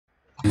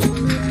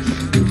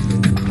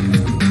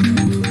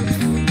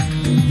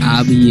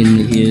lobby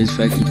and here's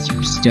fucking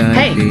superstar.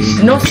 Hey,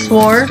 no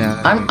sword.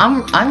 I'm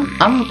on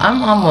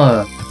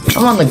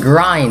the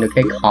grind.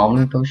 Okay,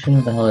 calming potion.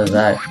 What the hell is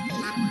that?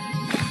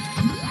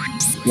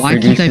 Why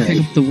can't I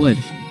pick up the wood?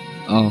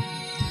 Oh,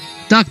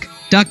 duck.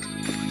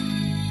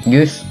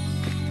 Goose.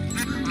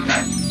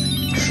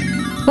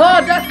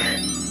 Oh, duck!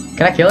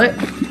 Can I kill it?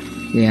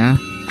 Yeah.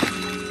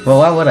 Well,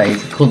 why would I?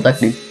 He's a cool duck,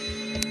 dude.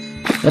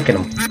 Look at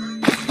him.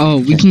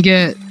 Oh, we can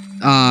get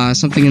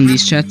something in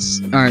these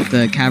chests, or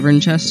the cavern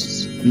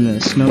chests in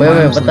the snow.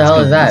 Wait, what the hell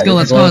is that?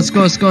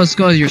 Let's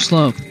go. You're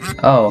slow.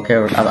 Oh, okay.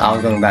 I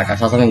was going back. I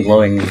saw something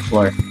glowing in the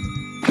floor.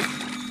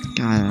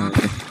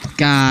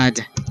 God.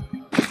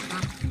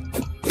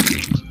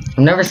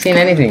 I've never seen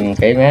anything.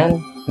 Okay,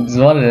 man. I just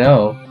wanted to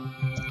know.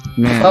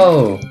 Man.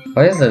 Oh,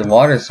 why is the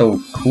water so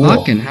cool?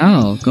 Fucking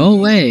hell. Go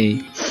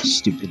away,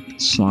 stupid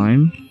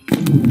slime.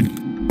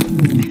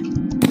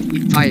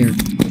 Fire.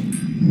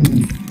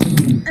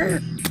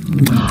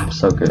 I'm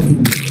so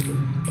good.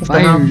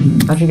 Fire.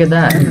 How'd you get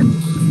that?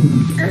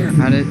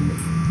 How'd it?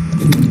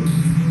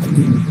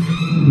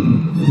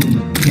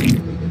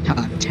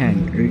 Top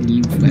 10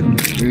 early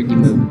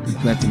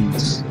mode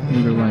weapons.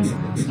 Number 1.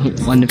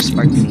 One of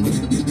sparkling.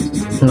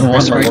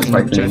 One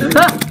sparkling.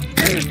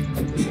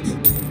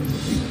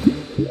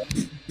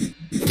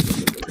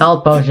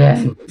 Health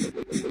potion.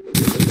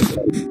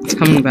 It's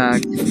coming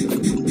back.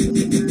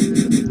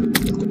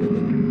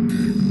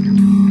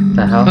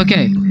 The hell?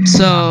 Okay,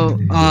 so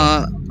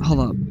hold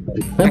up.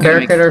 We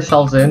barricade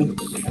ourselves in.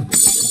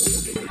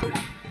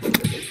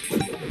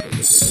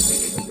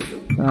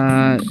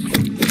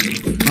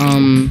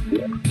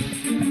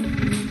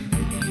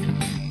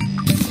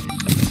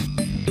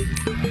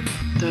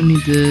 Don't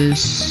need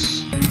this.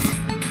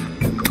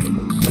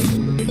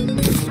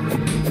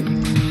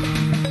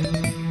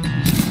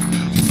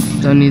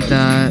 Don't need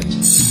that.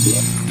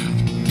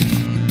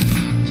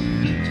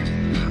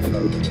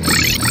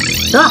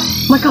 Ah!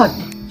 My god!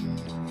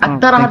 I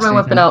thought I had my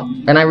weapon out,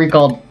 and I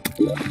recalled.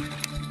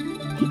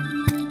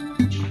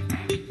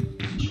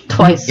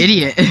 Twice.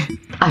 Idiot.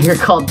 I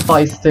recalled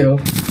twice, too.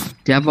 Do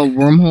you have a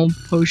wormhole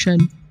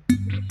potion?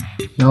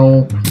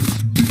 No.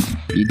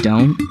 You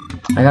don't?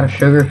 I got a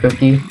sugar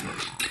cookie.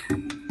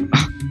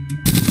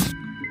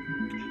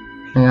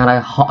 Hang on,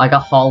 I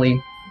got holly.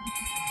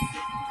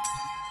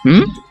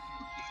 Hmm?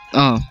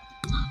 Oh.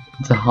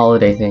 It's a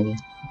holiday thing.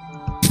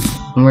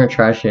 I'm gonna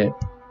trash it.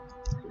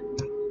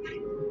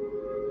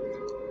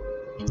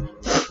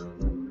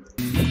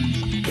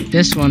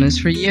 This one is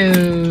for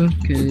you,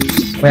 cause...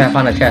 Wait, I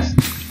found a chest.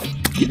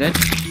 You did?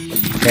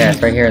 Yeah,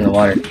 it's right here in the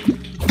water.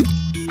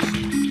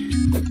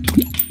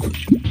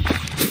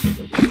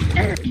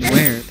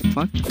 Where the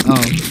fuck?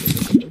 Oh.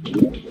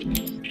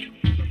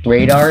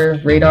 Radar?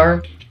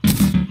 Radar?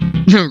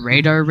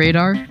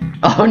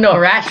 Oh no,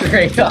 rash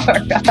radar!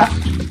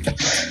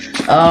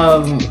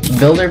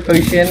 Builder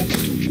potion.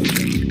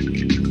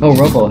 Oh,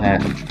 robo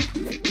hat.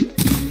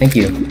 Thank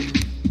you.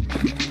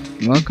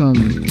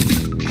 Welcome.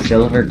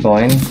 Silver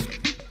coin.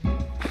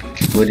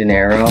 Wooden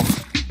arrow.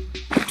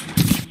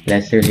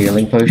 Lesser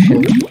healing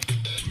potion.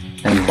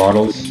 And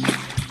bottles.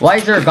 Why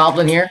is there a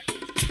goblin here?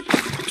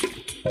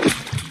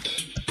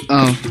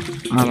 Oh,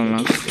 I don't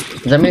know.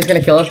 Does that mean he's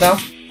gonna kill us now?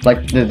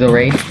 Like the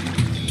raid?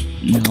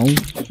 No.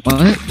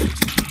 What?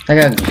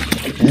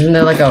 Isn't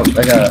there like a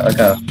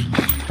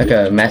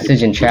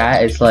message in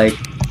chat? It's like,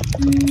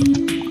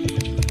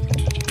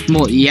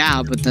 well,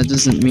 yeah, but that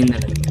doesn't mean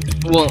that.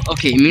 Well,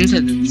 okay, it means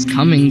that it's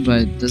coming,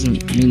 but it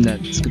doesn't mean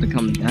that it's gonna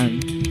come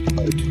then.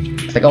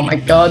 It's like, oh my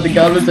god, the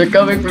goblins are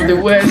coming from the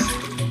west.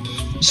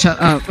 Shut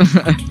up.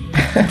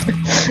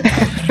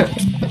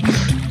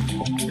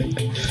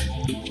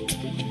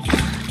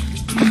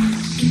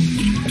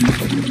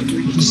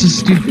 This is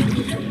stupid.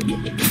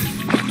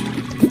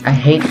 I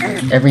hate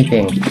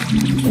everything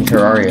in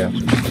Terraria.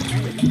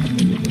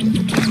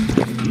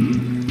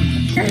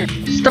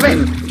 Stop it!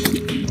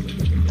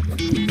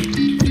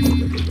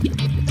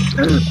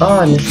 Oh,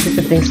 and this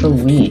stupid thing's so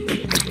weak.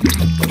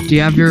 Do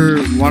you have your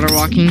water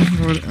walking,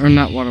 or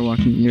not water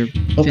walking, your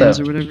fins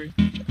or whatever?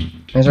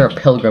 Is there a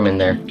pilgrim in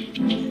there?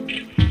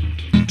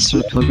 It's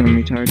a pilgrim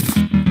retard.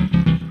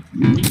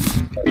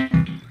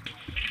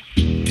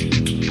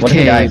 What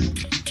are guys?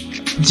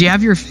 Do you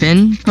have your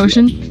fin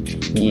potion?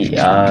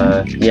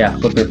 Yeah,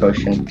 flipper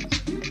potion.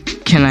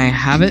 Can I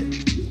have it?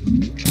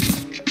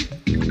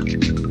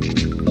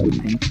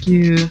 Thank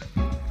you.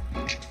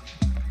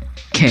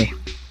 Okay.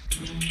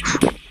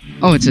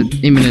 Oh, it's an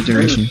 8-minute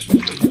duration.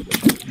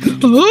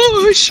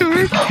 Oh,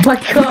 shark! Oh my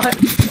god!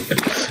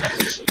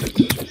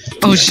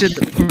 Oh shit,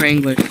 the poor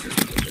angler.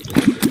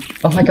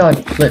 Oh my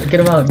god, get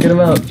him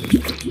out,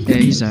 Yeah,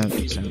 he's out.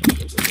 Fins.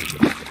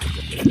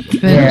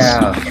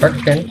 Yeah, shark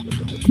fin.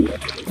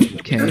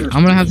 Okay, I'm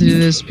gonna have to do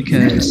this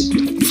because...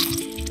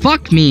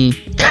 Fuck me!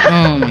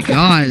 Oh my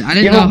god, I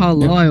didn't know how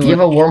low I was. You have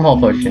a wormhole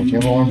potion.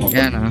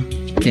 Yeah, no.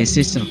 Okay,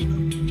 stay still.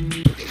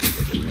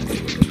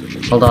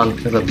 Hold on,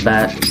 there's a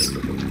bat.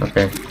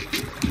 Okay.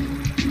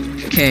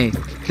 Okay,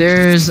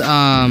 there's,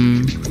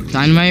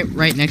 dynamite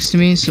right next to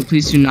me, so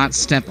please do not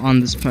step on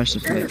this pressure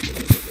plate.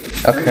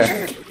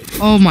 Okay.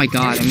 Oh my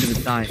god, I'm gonna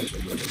die.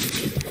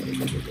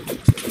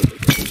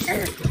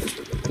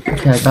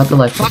 Okay, I got the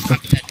life. Fuck, I'm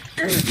dead.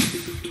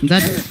 I'm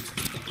dead.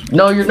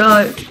 No, you're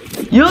not.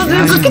 You don't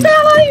get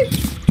that life.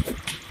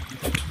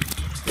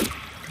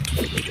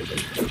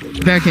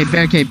 Barricade,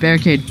 barricade,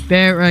 barricade,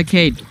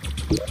 barricade.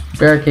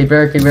 Barricade,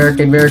 barricade,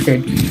 barricade,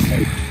 barricade.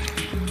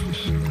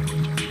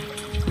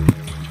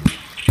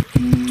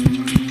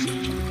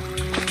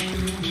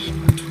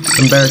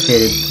 I'm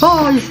barricaded.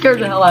 Oh, you scared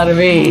the hell out of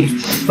me.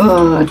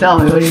 Oh, tell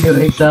me, what are you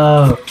doing,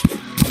 so?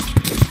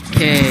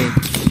 Okay.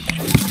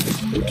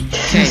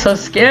 Okay. So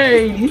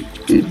scary.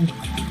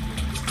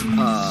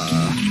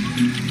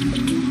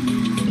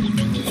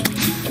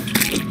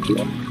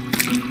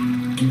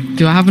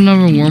 Do I have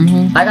another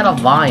wormhole? I got a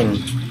vine.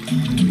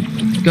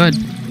 Good.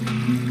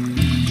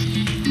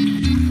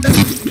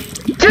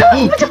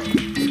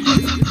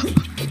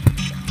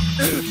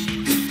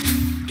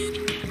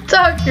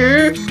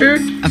 Tucker.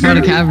 I found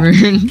a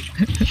cavern.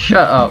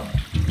 Shut up.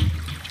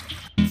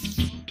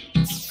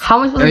 How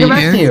am I supposed to Are get you back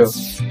here? to you?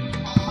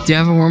 Do you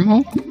have a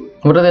wormhole?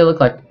 What do they look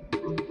like?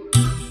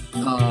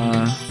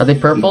 Are they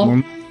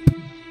purple?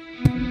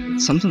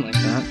 Something like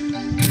that.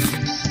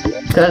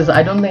 Because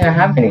I don't think I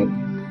have any.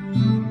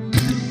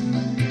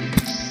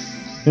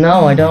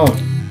 No, I don't.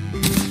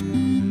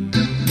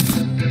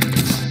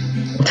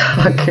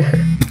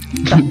 Tucker.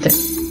 God damn.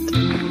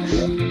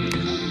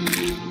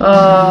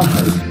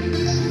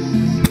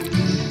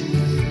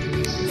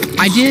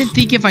 I didn't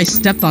think if I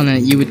stepped on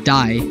it, you would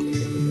die.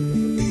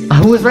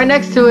 Who was right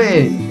next to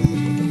it?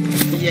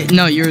 Yeah,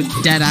 no, you're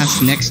dead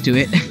ass next to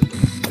it.